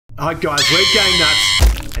Hi guys, we're Game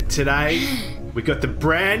Nuts, and today we got the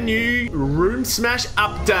brand new Room Smash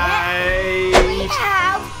update. We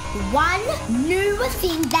have one new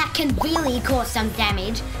thing that can really cause some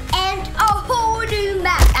damage, and a whole new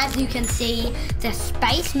map, as you can see, the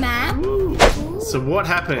space map. Ooh. So what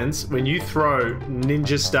happens when you throw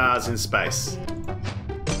ninja stars in space?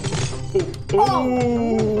 Ooh.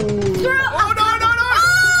 Ooh. Throw Oh no!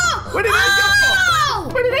 Oh! Where did he come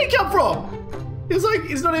from? Where did he come from? It's like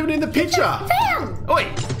he's not even in the picture. Oi!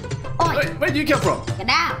 Oi! Where did you come from? Get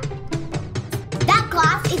out! That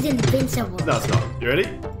glass is invincible. No, it's not. You ready?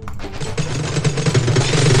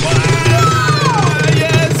 Wow!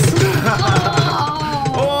 Yes!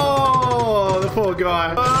 Oh, the poor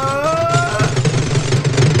guy.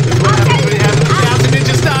 We have 1,000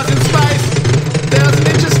 ninja stars in space. 1,000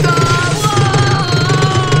 ninja stars.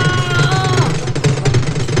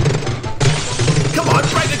 Come on,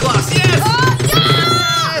 break the glass. Yes!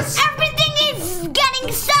 Yes! Everything is getting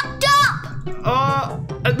sucked up.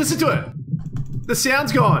 Listen to it. The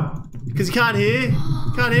sound's gone because you can't hear.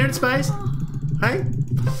 Can't hear in space. Hey.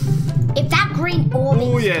 If that green orb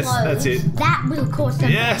yes, explodes, that's it. That will cause some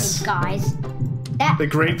damage, guys. The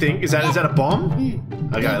green thing is that a bomb?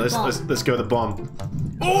 Okay, let's go with the bomb.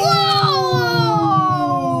 Oh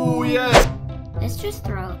yes. Let's just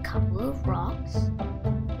throw a couple of rocks.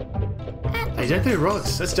 Hey, don't throw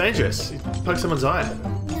rocks. That's dangerous. You poke someone's eye.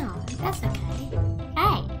 No, that's okay.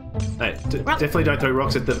 Hey, definitely don't throw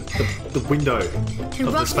rocks at the window of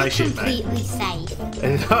the spaceship, mate. Completely safe.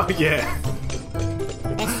 Oh yeah.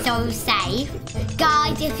 It's so safe.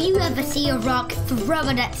 Guys, if you ever see a rock, throw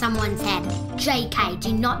it at someone's head. JK,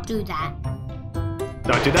 do not do that.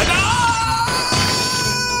 Don't do that.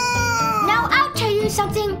 No! Now, I'll tell you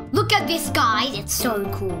something. Look at this, guys. It's so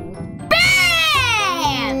cool.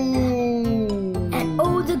 Bam! Ooh. And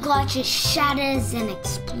all the glass just shatters and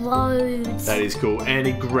explodes. That is cool.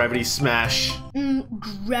 Anti-gravity smash.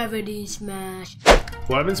 Gravity smash.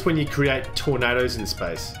 What happens when you create tornadoes in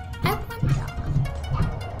space? I wonder.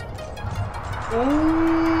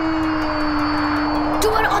 Do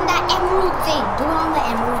it on that emerald thing. Do it on the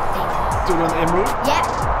emerald thing. Do it on the emerald? Yep.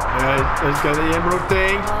 Alright, let's go to the emerald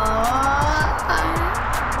thing.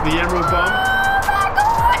 The emerald bomb. Oh my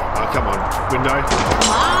god! Oh, come on. Window. Come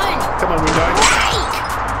on! Come on, window. Break!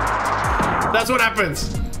 That's what happens.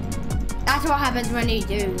 That's what happens when you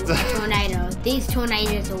do a tornado. These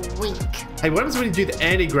tornadoes are weak. Hey, what happens when you do the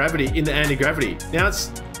anti-gravity in the anti-gravity? Now it's...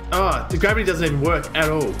 Oh, the gravity doesn't even work at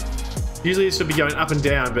all. Usually it should be going up and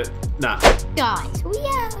down, but nah. Guys, I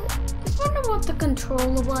wonder what the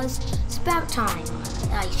controller was. It's about time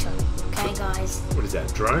I show you. Okay, guys? What is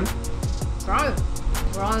that, drone? Drone.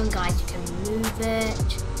 Drone, guys. You can move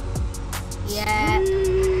it. Yeah.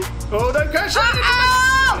 Oh, don't crash it!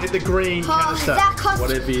 Oh! Hit the green counter stuff. That costs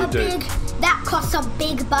whatever you do. That costs some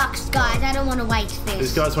big bucks, guys. I don't want to waste this.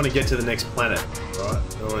 These guys want to get to the next planet, right?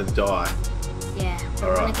 They don't want to die. Yeah, I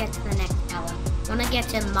want to get to the next tower. I want to get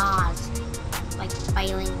to Mars. Like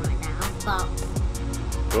failing right now, but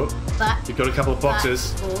you got a couple of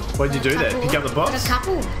boxes. What did you do there? Pick up the box? Got a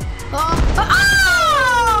couple. Oh!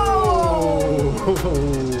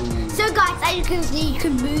 So guys, as you can see, you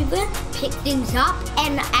can move it, pick things up,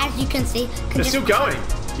 and as you can see, they're still going.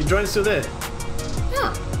 Your drone's still there.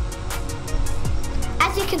 Yeah.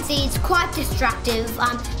 As you can see, it's quite destructive.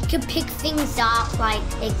 You can pick things up, like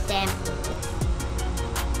example.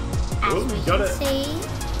 As we can see.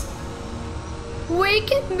 We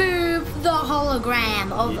can move the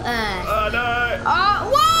hologram of Earth. Oh no!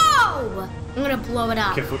 Whoa! I'm gonna blow it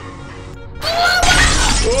up. Careful.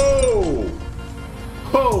 Whoa!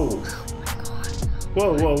 Whoa! Oh my god.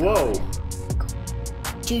 Whoa, whoa, whoa.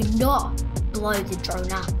 Do not blow the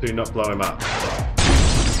drone up. Do not blow him up.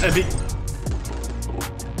 And be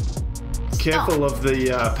careful of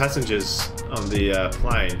the passengers on the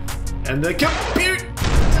plane. And the computer!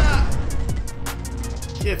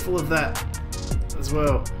 Careful of that. As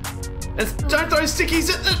well. And don't throw stickies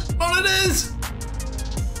at the monitors!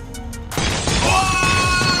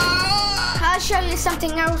 I'll show you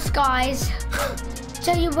something else, guys.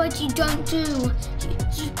 Tell you what you don't do.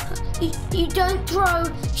 You don't throw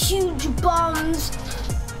huge bombs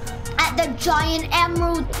at the giant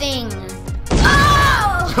emerald thing.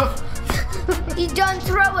 Oh! You don't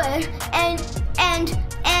throw it, and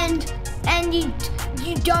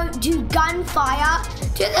you don't do gunfire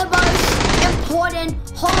to the most important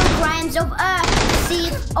holograms of Earth to see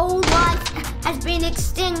if all life has been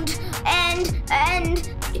extinct and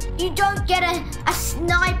You don't get a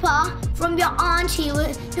sniper from your auntie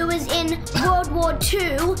who was in World War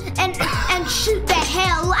II and shoot the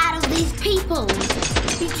hell out of these people.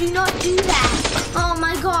 You do not do that. Oh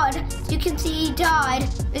my god. You can see he died.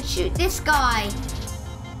 Let's shoot this guy.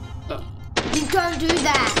 You don't do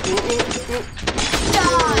that.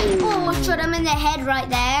 Die. Oh, shot him in the head right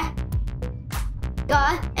there.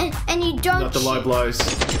 And you don't... Not the low blows.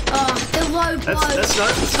 Oh, the low blows. That's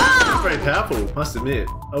not very powerful, must admit.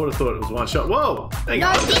 I would have thought it was one shot. Whoa! Hang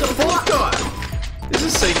on, there's a fourth guy. This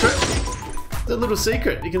is a secret. It's a little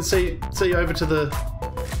secret. You can see over to the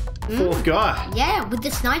fourth guy. Yeah, with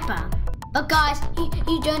the sniper. But guys,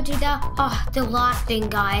 you don't do that. Oh, the last thing,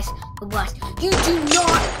 guys. The worst. You do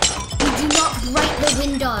not break the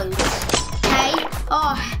windows. Okay?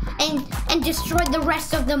 Oh, and destroy the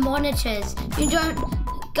rest of the monitors. You don't,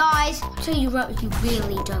 guys. Tell you what, you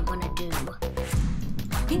really don't want to do.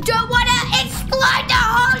 You don't want to explode the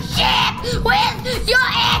whole ship with your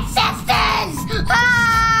ancestors. Ah!